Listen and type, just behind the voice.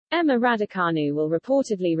Emma Raducanu will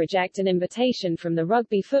reportedly reject an invitation from the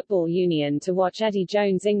Rugby Football Union to watch Eddie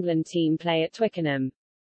Jones' England team play at Twickenham.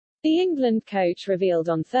 The England coach revealed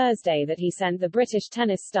on Thursday that he sent the British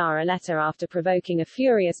tennis star a letter after provoking a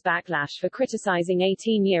furious backlash for criticising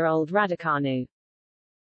 18-year-old Raducanu.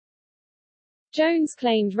 Jones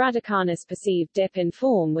claimed Raducanu's perceived dip in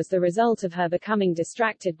form was the result of her becoming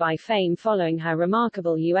distracted by fame following her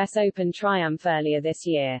remarkable US Open triumph earlier this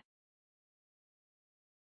year.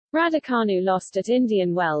 Raducanu lost at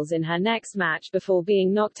Indian Wells in her next match before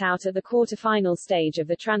being knocked out at the quarter-final stage of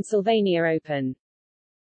the Transylvania Open.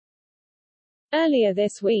 Earlier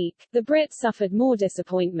this week, the Brit suffered more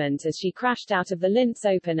disappointment as she crashed out of the Linz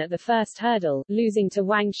Open at the first hurdle, losing to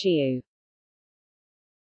Wang Xiu.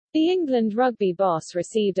 The England rugby boss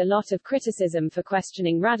received a lot of criticism for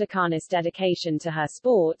questioning Raducanu's dedication to her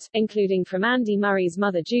sport, including from Andy Murray's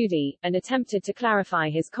mother Judy, and attempted to clarify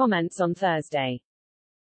his comments on Thursday.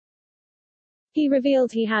 He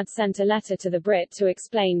revealed he had sent a letter to the Brit to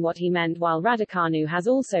explain what he meant, while Raducanu has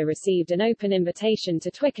also received an open invitation to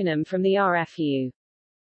Twickenham from the RFU.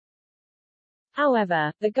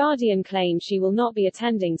 However, The Guardian claims she will not be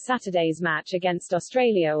attending Saturday's match against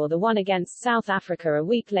Australia or the one against South Africa a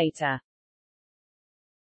week later.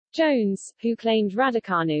 Jones, who claimed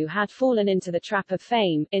Raducanu had fallen into the trap of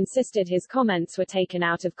fame, insisted his comments were taken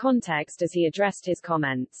out of context as he addressed his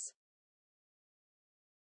comments.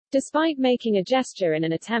 Despite making a gesture in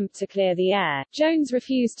an attempt to clear the air, Jones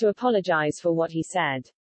refused to apologize for what he said.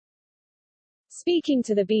 Speaking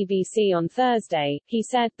to the BBC on Thursday, he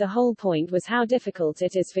said, "The whole point was how difficult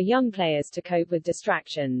it is for young players to cope with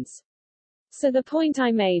distractions. So the point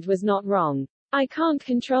I made was not wrong. I can't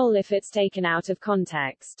control if it's taken out of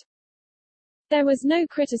context. There was no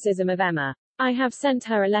criticism of Emma. I have sent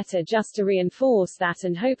her a letter just to reinforce that,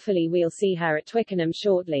 and hopefully we'll see her at Twickenham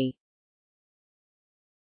shortly.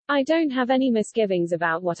 I don't have any misgivings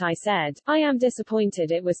about what I said. I am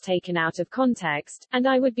disappointed it was taken out of context, and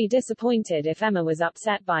I would be disappointed if Emma was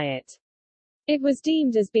upset by it. It was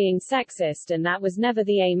deemed as being sexist, and that was never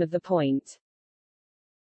the aim of the point."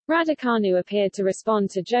 Raducanu appeared to respond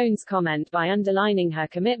to Jones' comment by underlining her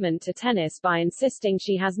commitment to tennis by insisting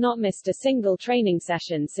she has not missed a single training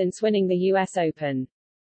session since winning the US Open.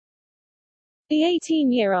 The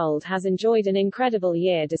 18-year-old has enjoyed an incredible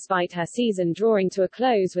year despite her season drawing to a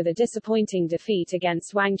close with a disappointing defeat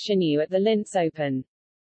against Wang Xiu at the Linz Open.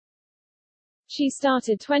 She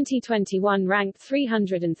started 2021 ranked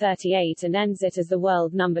 338 and ends it as the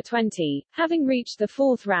world number 20, having reached the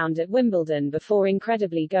fourth round at Wimbledon before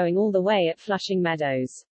incredibly going all the way at Flushing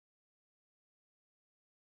Meadows.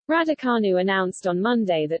 Raducanu announced on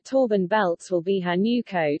Monday that Torben Beltz will be her new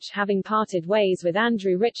coach, having parted ways with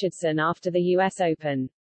Andrew Richardson after the US Open.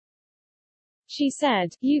 She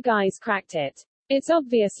said, "You guys cracked it. It's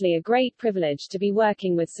obviously a great privilege to be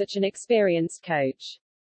working with such an experienced coach.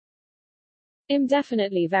 I'm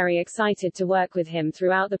definitely very excited to work with him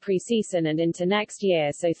throughout the preseason and into next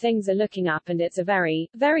year, so things are looking up and it's a very,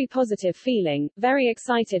 very positive feeling, very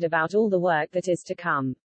excited about all the work that is to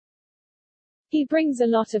come. He brings a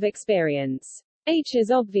lot of experience. H has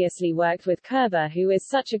obviously worked with Kerber, who is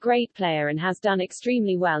such a great player and has done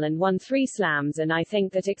extremely well and won 3 slams, and I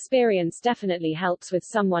think that experience definitely helps with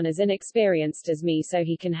someone as inexperienced as me, so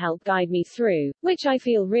he can help guide me through, which I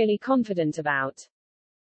feel really confident about.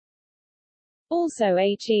 Also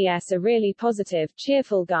HE's a really positive,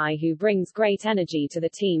 cheerful guy who brings great energy to the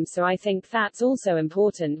team, so I think that's also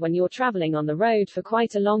important when you're traveling on the road for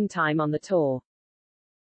quite a long time on the tour."